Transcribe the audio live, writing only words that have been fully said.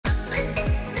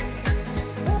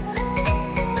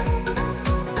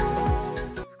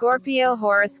Scorpio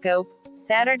Horoscope,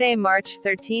 Saturday, March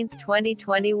 13,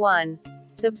 2021.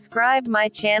 Subscribe my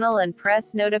channel and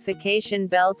press notification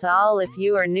bell to all if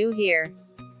you are new here.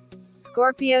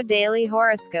 Scorpio Daily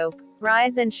Horoscope.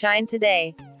 Rise and shine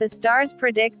today. The stars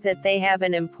predict that they have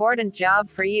an important job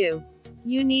for you.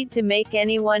 You need to make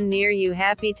anyone near you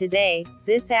happy today.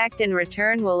 This act in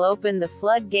return will open the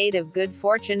floodgate of good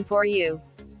fortune for you.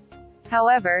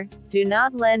 However, do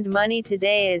not lend money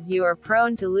today as you are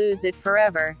prone to lose it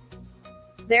forever.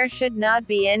 There should not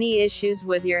be any issues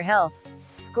with your health.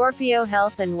 Scorpio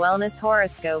Health and Wellness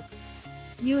Horoscope.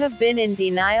 You have been in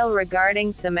denial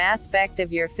regarding some aspect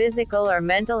of your physical or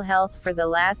mental health for the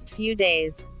last few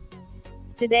days.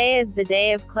 Today is the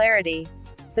day of clarity.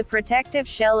 The protective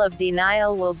shell of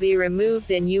denial will be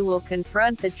removed and you will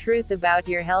confront the truth about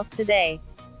your health today.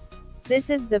 This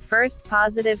is the first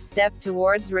positive step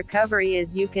towards recovery,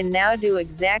 as you can now do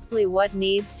exactly what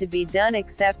needs to be done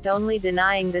except only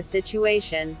denying the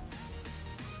situation.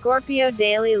 Scorpio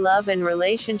Daily Love and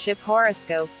Relationship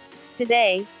Horoscope.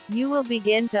 Today, you will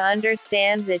begin to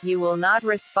understand that you will not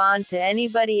respond to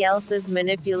anybody else's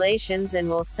manipulations and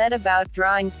will set about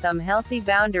drawing some healthy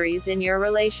boundaries in your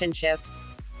relationships.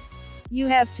 You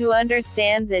have to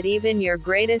understand that even your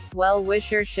greatest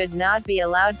well-wisher should not be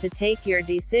allowed to take your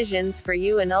decisions for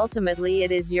you, and ultimately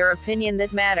it is your opinion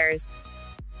that matters.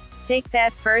 Take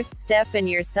that first step and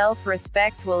your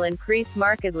self-respect will increase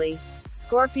markedly.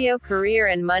 Scorpio Career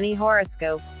and Money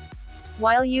Horoscope.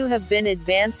 While you have been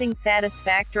advancing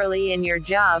satisfactorily in your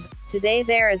job, today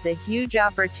there is a huge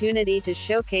opportunity to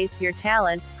showcase your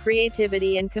talent,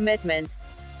 creativity and commitment.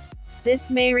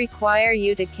 This may require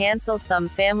you to cancel some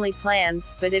family plans,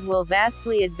 but it will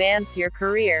vastly advance your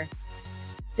career.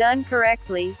 Done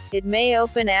correctly, it may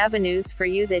open avenues for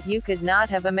you that you could not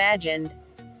have imagined.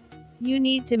 You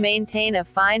need to maintain a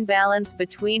fine balance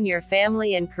between your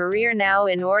family and career now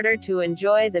in order to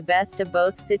enjoy the best of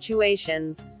both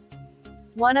situations.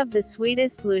 One of the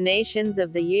sweetest lunations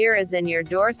of the year is in your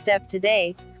doorstep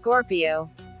today, Scorpio.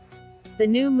 The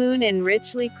new moon in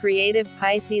richly creative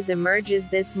Pisces emerges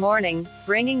this morning,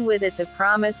 bringing with it the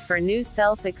promise for new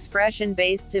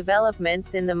self-expression-based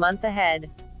developments in the month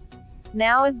ahead.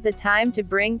 Now is the time to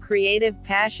bring creative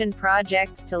passion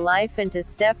projects to life and to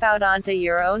step out onto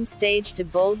your own stage to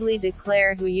boldly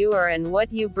declare who you are and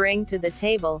what you bring to the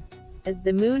table. As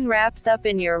the moon wraps up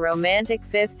in your romantic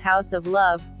fifth house of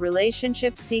love,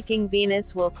 relationship-seeking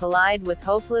Venus will collide with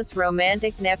hopeless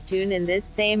romantic Neptune in this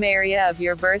same area of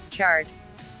your birth chart.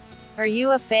 Are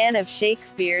you a fan of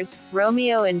Shakespeare's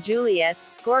Romeo and Juliet,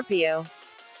 Scorpio?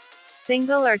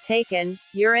 Single or taken,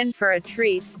 you're in for a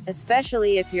treat,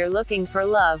 especially if you're looking for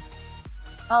love.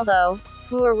 Although,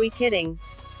 who are we kidding?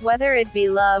 Whether it be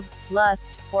love,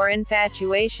 lust, or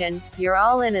infatuation, you're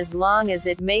all in as long as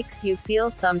it makes you feel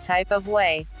some type of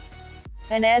way.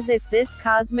 And as if this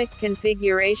cosmic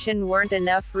configuration weren't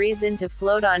enough reason to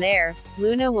float on air,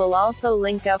 Luna will also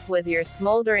link up with your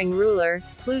smoldering ruler,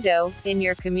 Pluto, in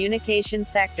your communication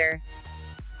sector.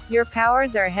 Your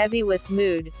powers are heavy with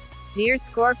mood. Dear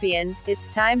Scorpion, it's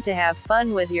time to have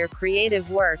fun with your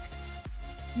creative work.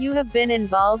 You have been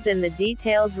involved in the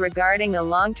details regarding a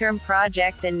long-term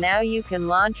project and now you can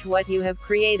launch what you have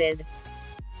created.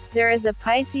 There is a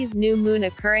Pisces new moon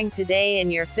occurring today in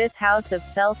your fifth house of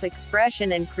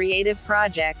self-expression and creative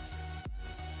projects.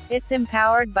 It's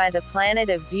empowered by the planet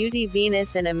of beauty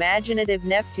Venus and imaginative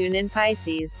Neptune in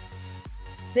Pisces.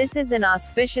 This is an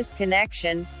auspicious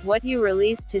connection. What you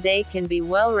release today can be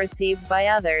well received by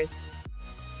others.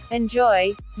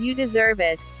 Enjoy, you deserve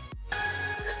it.